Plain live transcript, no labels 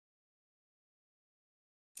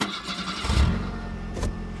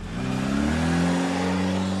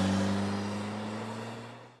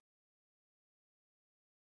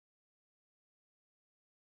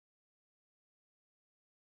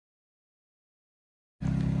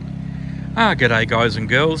G'day guys and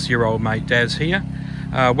girls, your old mate Daz here.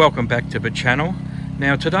 Welcome back to the channel.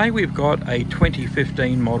 Now today we've got a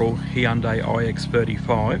 2015 model Hyundai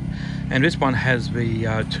iX35, and this one has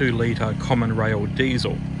the 2 litre common rail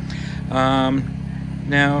diesel.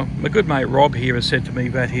 Now my good mate Rob here has said to me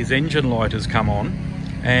that his engine light has come on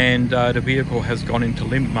and the vehicle has gone into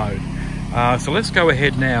limp mode. So let's go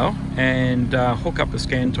ahead now and hook up the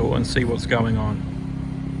scan tool and see what's going on.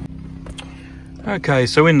 Okay,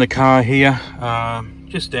 so in the car here,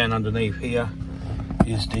 just down underneath here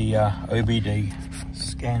is the OBD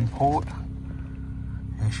scan port.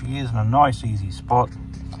 There she is in a nice easy spot.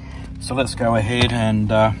 So let's go ahead and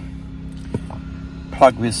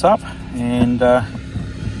plug this up, and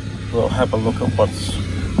we'll have a look at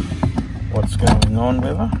what's going on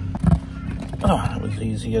with her. Oh, that was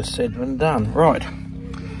easier said than done. Right,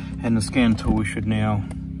 and the scan tool should now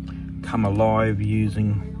come alive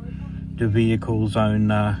using the vehicle's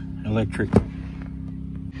own electric.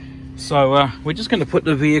 So we're just going to put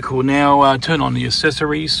the vehicle now, turn on the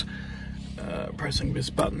accessories, pressing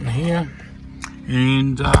this button here,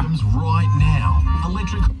 and right now,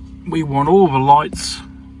 electric. We want all the lights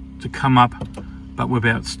to come up but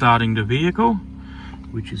without starting the vehicle,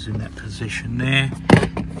 which is in that position there.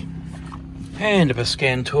 And the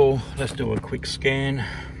scan tool, let's do a quick scan.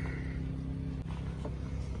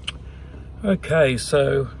 Okay,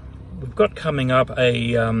 so we've got coming up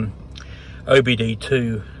a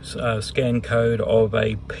OBD2 scan code of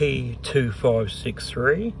a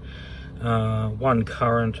P2563, one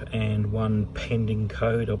current and one pending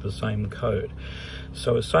code of the same code.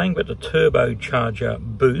 So it's saying that the turbocharger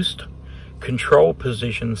boost control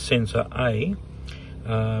position sensor A,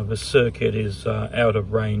 the circuit is out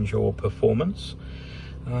of range or performance.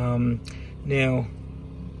 Now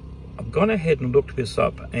I've gone ahead and looked this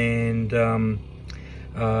up, and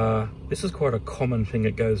this is quite a common thing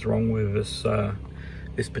that goes wrong with this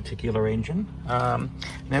particular engine. Now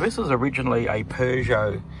this is originally a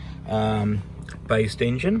Peugeot based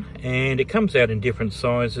engine, and it comes out in different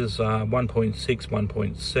sizes, 1.6,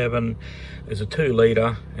 1.7, there's a 2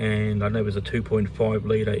 litre, and I know there's a 2.5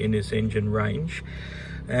 litre in this engine range,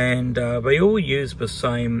 and they all use the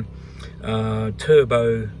same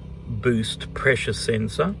turbo boost pressure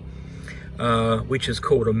sensor, which is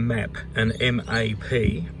called a MAP, an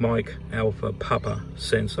MAP, Mike Alpha Papa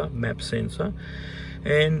sensor, MAP sensor.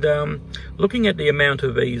 And looking at the amount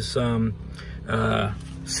of these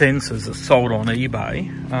sensors that's sold on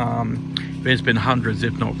eBay, there's been hundreds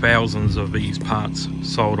if not thousands of these parts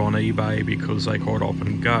sold on eBay because they quite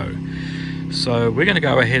often go. So we're going to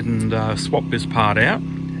go ahead and swap this part out,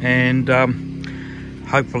 and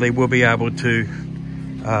hopefully we'll be able to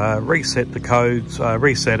reset the codes,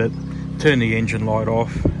 reset it, turn the engine light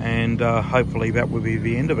off, and hopefully that will be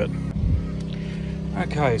the end of it.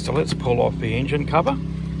 Okay, so let's pull off the engine cover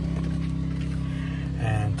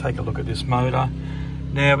and take a look at this motor.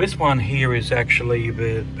 Now this one here is actually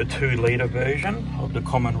the 2 litre version of the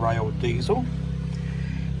common rail diesel,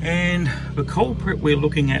 and the culprit we're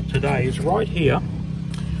looking at today is right here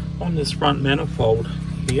on this front manifold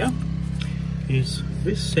here, is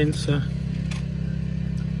this sensor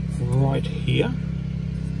right here.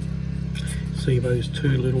 See those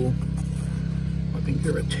 2 little, I think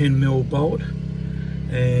they're a 10mm bolt,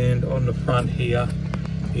 and on the front here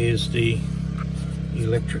is the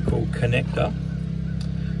electrical connector.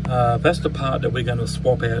 That's the part that we're going to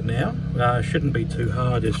swap out now. Shouldn't be too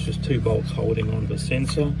hard, it's just 2 bolts holding on the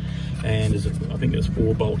sensor, and I think there's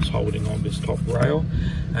 4 bolts holding on this top rail,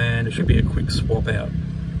 and it should be a quick swap out.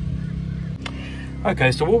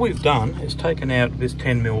 Okay, so what we've done is taken out this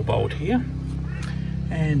 10mm bolt here,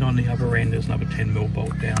 and on the other end there's another 10mm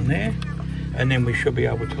bolt down there, and then we should be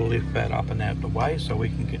able to lift that up and out of the way so we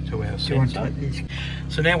can get to our sensor.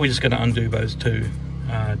 So now we're just going to undo those 2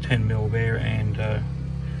 10mm there and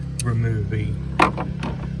remove the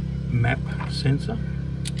MAP sensor.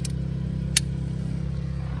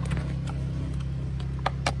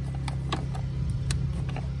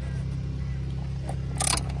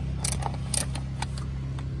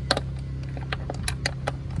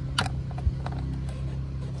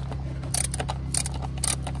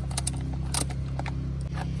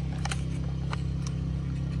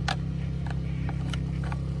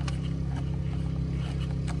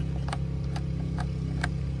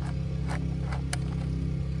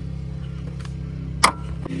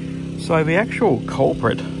 So the actual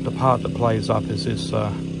culprit, the part that plays up, is this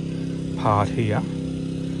part here.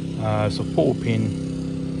 It's a 4-pin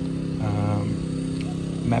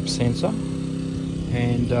MAP sensor,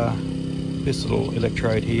 and this little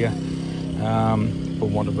electrode here, for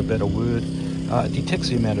want of a better word, detects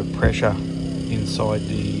the amount of pressure inside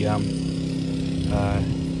the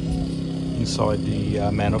inside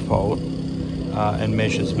the manifold and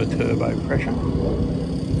measures the turbo pressure.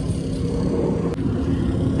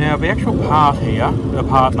 Now the actual part here, the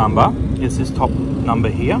part number, is this top number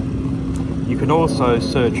here. You can also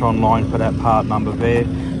search online for that part number there.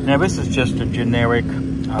 Now this is just a generic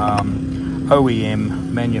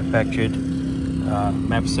OEM manufactured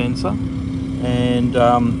map sensor, and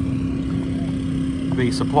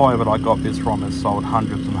the supplier that I got this from has sold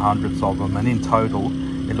hundreds and hundreds of them, and in total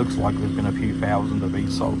it looks like there's been a few thousand of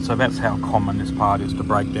these sold. So that's how common this part is to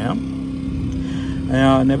break down.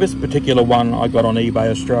 Now this particular one I got on eBay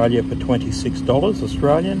Australia for $26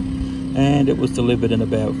 Australian, and it was delivered in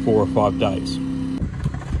about 4 or 5 days.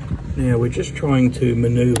 Now we're just trying to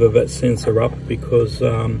maneuver that sensor up because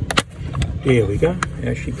there we go,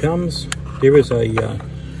 out she comes. There is a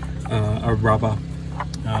rubber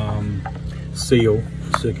seal,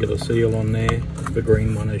 circular seal on there, the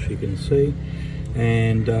green one as you can see,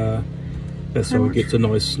 and that's so it gets a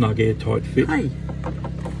nice snug airtight fit. Hey.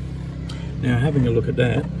 Now having a look at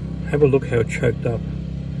that, have a look how choked up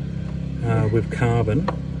with carbon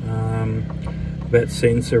that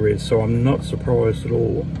sensor is, so I'm not surprised at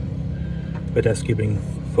all, but that's giving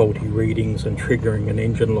faulty readings and triggering an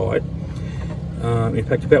engine light. In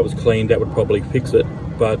fact, if that was cleaned, that would probably fix it,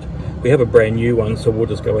 but we have a brand new one, so we'll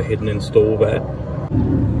just go ahead and install that.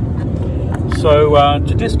 So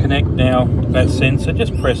to disconnect now that sensor,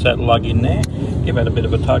 just press that lug in there, give that a bit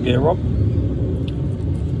of a tug here, Rob.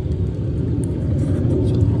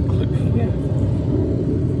 Clip here.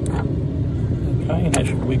 Okay, and that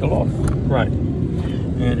should wiggle off. Great.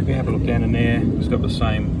 And if you have a look down in there, it's got the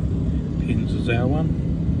same pins as our one.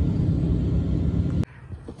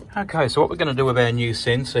 Okay, so what we're going to do with our new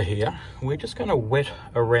sensor here, we're just going to wet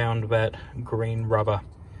around that green rubber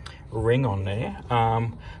ring on there.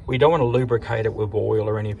 We don't want to lubricate it with oil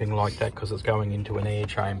or anything like that because it's going into an air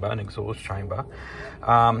chamber, an exhaust chamber.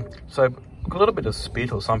 So a little bit of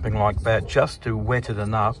spit or something like that just to wet it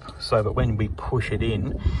enough so that when we push it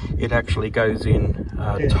in, it actually goes in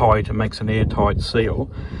tight and makes an airtight seal.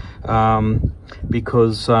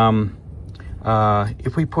 Because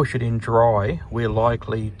if we push it in dry, we're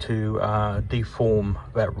likely to deform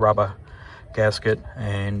that rubber gasket,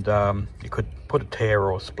 and it could put a tear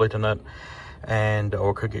or a split in it, or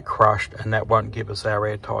it could get crushed, and that won't give us our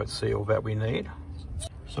airtight seal that we need.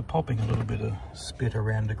 So popping a little bit of spit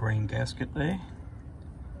around the green gasket there,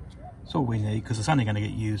 that's all we need, because it's only going to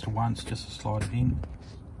get used once, just to slide it in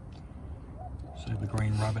so the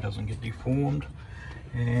green rubber doesn't get deformed,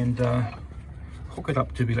 and hook it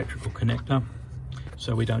up to the electrical connector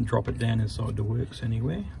so we don't drop it down inside the works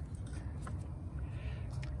anywhere.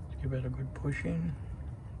 Give it a good push in.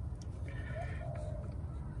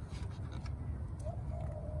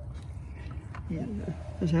 Yeah,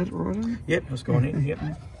 is that right on? Yep, it's gone in, yep.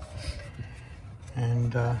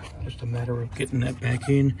 And just a matter of getting that back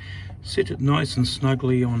in. Sit it nice and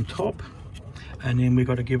snugly on top, and then we've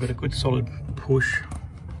got to give it a good solid push,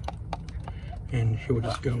 and she'll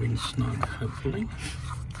just go in snug, hopefully.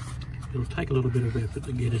 It'll take a little bit of effort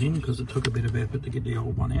to get it in because it took a bit of effort to get the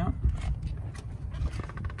old one out.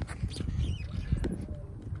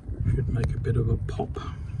 Should make a bit of a pop.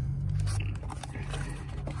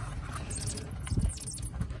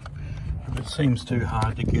 If it seems too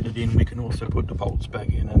hard to get it in, we can also put the bolts back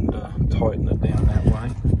in and tighten it down that way.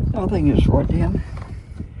 I think it's right down.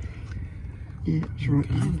 Yeah, it's right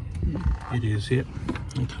down. Yeah. It is, yep.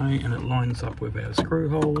 Okay, and it lines up with our screw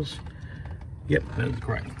holes. Yep, that's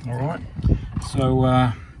great. All right.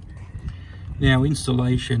 So now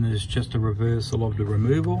installation is just a reversal of the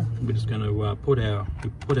removal. We're just going to put our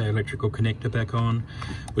electrical connector back on.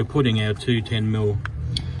 We're putting our two 10mm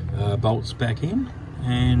bolts back in,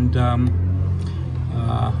 and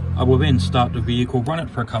I will then start the vehicle, run it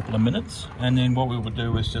for a couple of minutes, and then what we will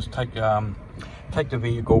do is just take the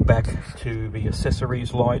vehicle back to the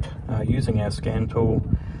accessories light using our scan tool,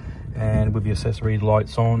 and with the accessories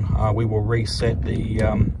lights on, we will reset the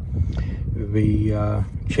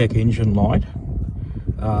check engine light,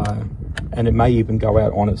 and it may even go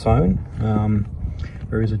out on its own.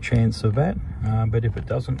 There is a chance of that, but if it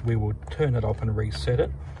doesn't, we will turn it off and reset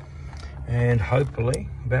it, and hopefully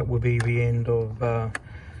that will be the end of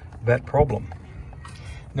that problem.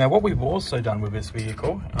 Now what we've also done with this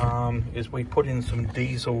vehicle is we put in some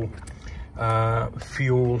diesel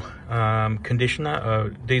fuel conditioner,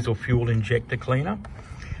 diesel fuel injector cleaner,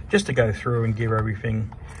 just to go through and give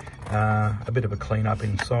everything a bit of a clean up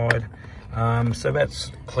inside. So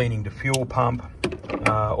that's cleaning the fuel pump,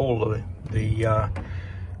 all of the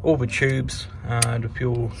all the tubes, the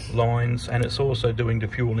fuel lines, and it's also doing the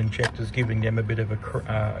fuel injectors, giving them a bit of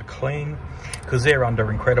a clean, because they're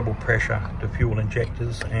under incredible pressure, the fuel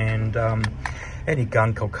injectors, and any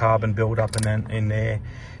gunk or carbon buildup in there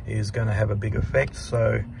is going to have a big effect.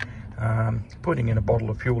 So putting in a bottle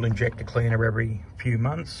of fuel injector cleaner every few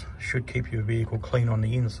months should keep your vehicle clean on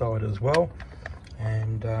the inside as well,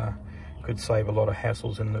 and could save a lot of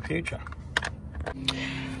hassles in the future.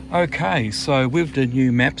 Okay, so with the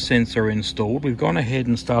new map sensor installed, we've gone ahead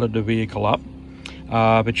and started the vehicle up.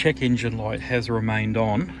 The check engine light has remained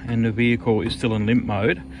on, and the vehicle is still in limp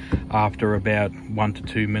mode after about 1 to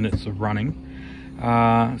 2 minutes of running.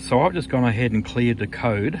 So I've just gone ahead and cleared the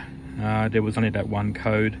code. There was only that one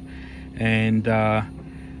code, and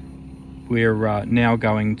we're now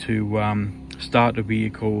going to start the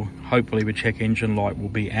vehicle. Hopefully the check engine light will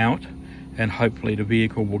be out, and hopefully the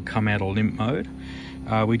vehicle will come out of limp mode.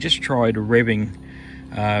 We just tried revving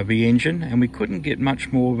the engine, and we couldn't get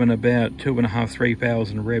much more than about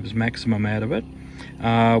 2,500–3,000 revs maximum out of it.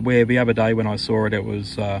 Where the other day when I saw it, it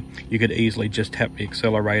was you could easily just tap the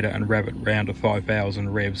accelerator and rev it round to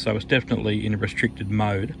 5,000 revs. So it's definitely in a restricted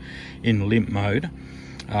mode, in limp mode,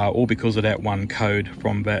 all because of that one code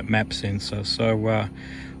from that map sensor. So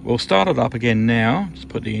we'll start it up again now. Just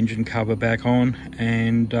put the engine cover back on,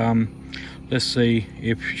 and let's see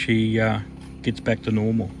if she gets back to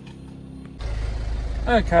normal.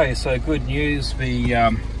 Okay, so good news.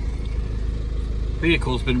 The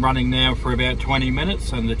vehicle's been running now for about 20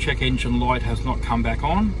 minutes, and the check engine light has not come back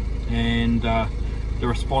on, and the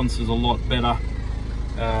response is a lot better.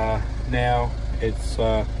 Now it's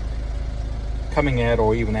coming out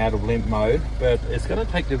or even out of limp mode, but it's going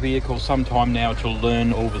to take the vehicle some time now to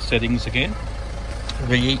learn all the settings again.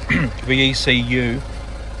 The ECU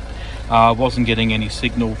wasn't getting any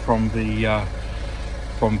signal from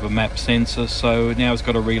the map sensor, so now it's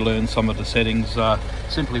got to relearn some of the settings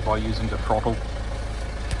simply by using the throttle.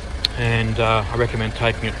 And I recommend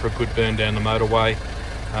taking it for a good burn down the motorway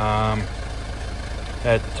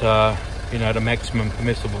at you know, the maximum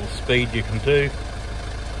permissible speed you can do.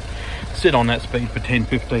 Sit on that speed for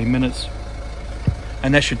 10–15 minutes,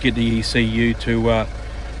 and that should get the ECU to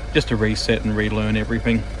just to reset and relearn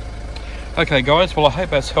everything. Okay guys, well I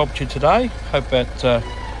hope that's helped you today. Hope that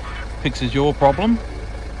fixes your problem,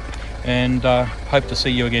 and hope to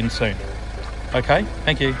see you again soon. Okay,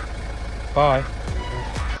 thank you. Bye.